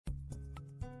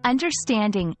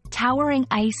Understanding Towering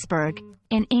Iceberg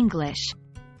in English.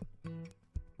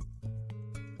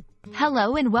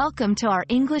 Hello and welcome to our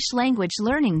English language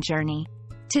learning journey.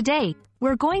 Today,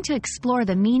 we're going to explore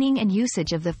the meaning and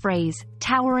usage of the phrase,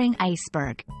 towering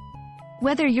iceberg.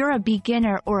 Whether you're a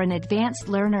beginner or an advanced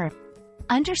learner,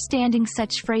 understanding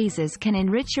such phrases can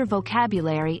enrich your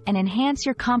vocabulary and enhance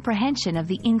your comprehension of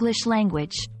the English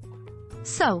language.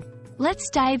 So,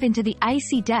 let's dive into the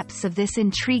icy depths of this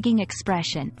intriguing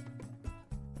expression.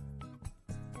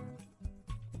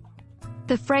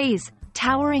 The phrase,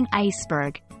 towering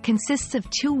iceberg, consists of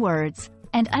two words,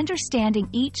 and understanding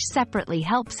each separately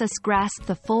helps us grasp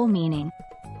the full meaning.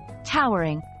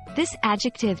 Towering. This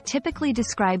adjective typically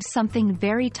describes something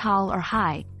very tall or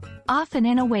high, often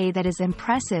in a way that is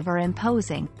impressive or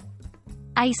imposing.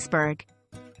 Iceberg.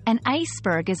 An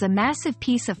iceberg is a massive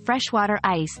piece of freshwater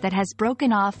ice that has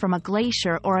broken off from a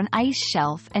glacier or an ice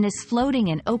shelf and is floating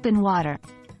in open water.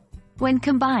 When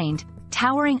combined,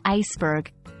 towering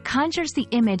iceberg conjures the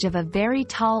image of a very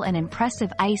tall and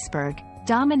impressive iceberg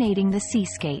dominating the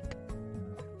seascape.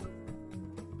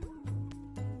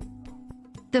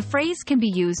 The phrase can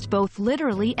be used both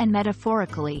literally and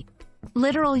metaphorically.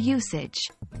 Literal usage.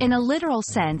 In a literal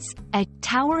sense, a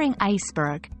towering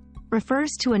iceberg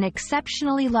refers to an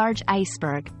exceptionally large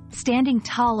iceberg, standing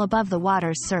tall above the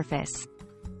water's surface.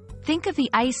 Think of the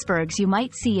icebergs you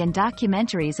might see in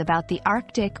documentaries about the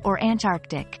Arctic or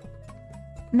Antarctic.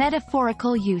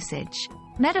 Metaphorical usage.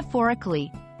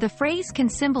 Metaphorically, the phrase can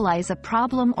symbolize a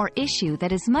problem or issue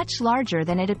that is much larger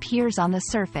than it appears on the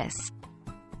surface.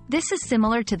 This is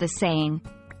similar to the saying,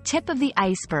 tip of the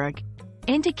iceberg,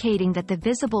 indicating that the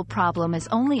visible problem is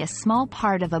only a small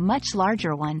part of a much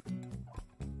larger one.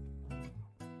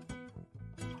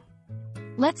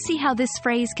 Let's see how this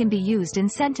phrase can be used in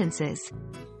sentences.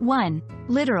 1.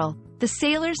 Literal. The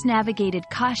sailors navigated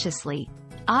cautiously,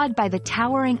 awed by the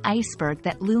towering iceberg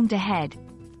that loomed ahead.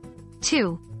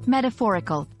 2.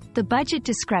 Metaphorical. The budget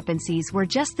discrepancies were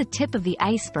just the tip of the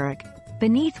iceberg,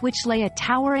 beneath which lay a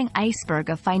towering iceberg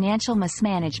of financial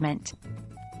mismanagement.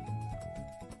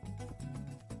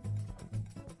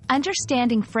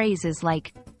 Understanding phrases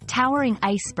like towering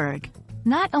iceberg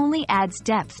not only adds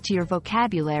depth to your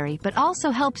vocabulary but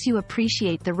also helps you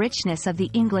appreciate the richness of the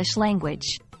English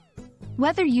language.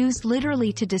 Whether used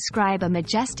literally to describe a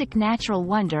majestic natural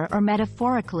wonder or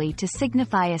metaphorically to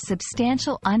signify a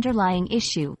substantial underlying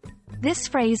issue, this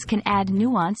phrase can add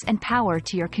nuance and power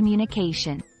to your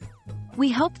communication.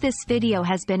 We hope this video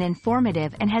has been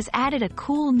informative and has added a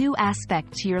cool new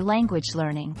aspect to your language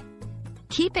learning.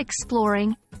 Keep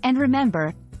exploring, and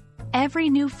remember, every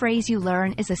new phrase you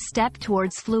learn is a step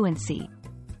towards fluency.